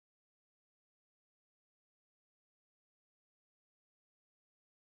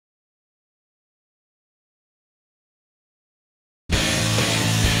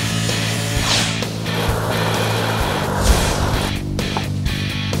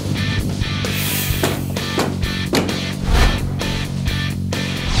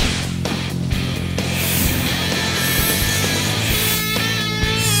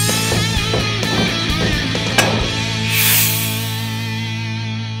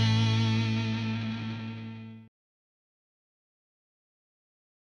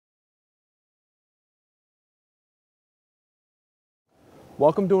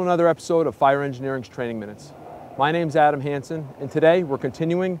Welcome to another episode of Fire Engineering's Training Minutes. My name's Adam Hansen, and today we're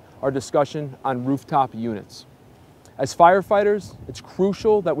continuing our discussion on rooftop units. As firefighters, it's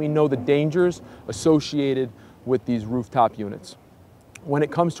crucial that we know the dangers associated with these rooftop units. When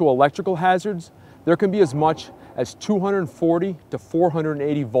it comes to electrical hazards, there can be as much as 240 to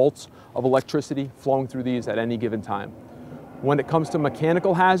 480 volts of electricity flowing through these at any given time. When it comes to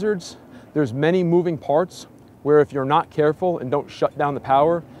mechanical hazards, there's many moving parts where if you're not careful and don't shut down the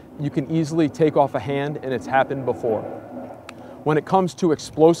power, you can easily take off a hand, and it's happened before. When it comes to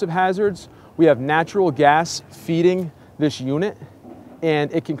explosive hazards, we have natural gas feeding this unit,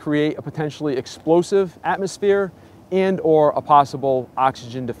 and it can create a potentially explosive atmosphere and or a possible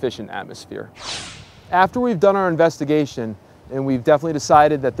oxygen deficient atmosphere. After we've done our investigation and we've definitely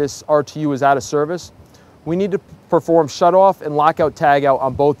decided that this RTU is out of service, we need to perform shutoff and lockout tagout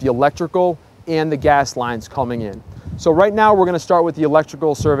on both the electrical and the gas lines coming in. So right now we're going to start with the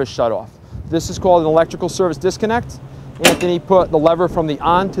electrical service shutoff. This is called an electrical service disconnect. Anthony put the lever from the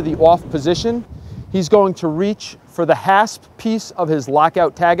on to the off position. He's going to reach for the hasp piece of his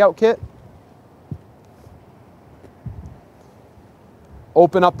lockout tagout kit.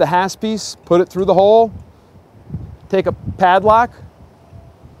 Open up the hasp piece, put it through the hole, take a padlock,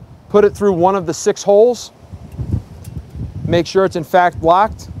 put it through one of the 6 holes, make sure it's in fact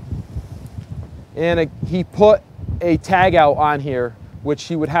locked, and he put a tag out on here, which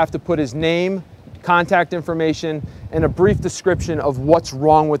he would have to put his name, contact information, and a brief description of what's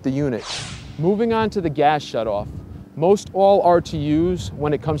wrong with the unit. Moving on to the gas shutoff. Most all RTUs,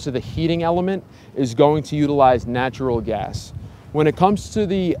 when it comes to the heating element, is going to utilize natural gas. When it comes to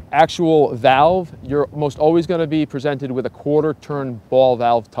the actual valve, you're most always going to be presented with a quarter-turn ball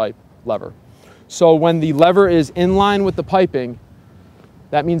valve type lever. So when the lever is in line with the piping,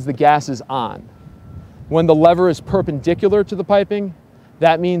 that means the gas is on. When the lever is perpendicular to the piping,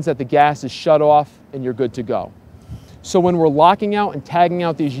 that means that the gas is shut off and you're good to go. So when we're locking out and tagging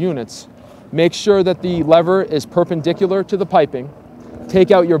out these units, make sure that the lever is perpendicular to the piping.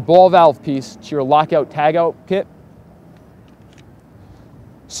 Take out your ball valve piece to your lockout tagout kit.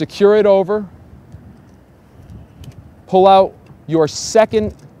 Secure it over. Pull out your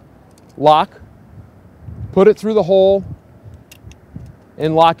second lock. Put it through the hole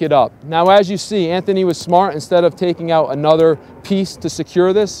and lock it up. Now, as you see, Anthony was smart. Instead of taking out another piece to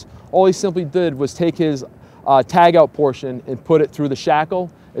secure this, all he simply did was take his tag out portion and put it through the shackle.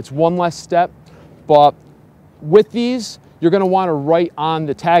 It's one less step, but with these, you're gonna wanna write on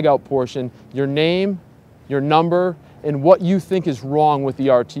the tag out portion your name, your number, and what you think is wrong with the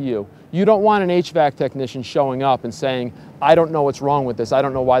RTU. You don't want an HVAC technician showing up and saying, I don't know what's wrong with this, I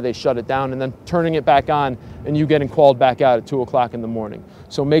don't know why they shut it down, and then turning it back on and you getting called back out at 2 o'clock in the morning.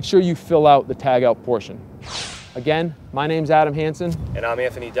 So make sure you fill out the tag out portion. Again, my name's Adam Hansen. And I'm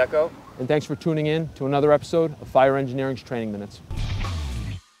Anthony Deko. And thanks for tuning in to another episode of Fire Engineering's Training Minutes.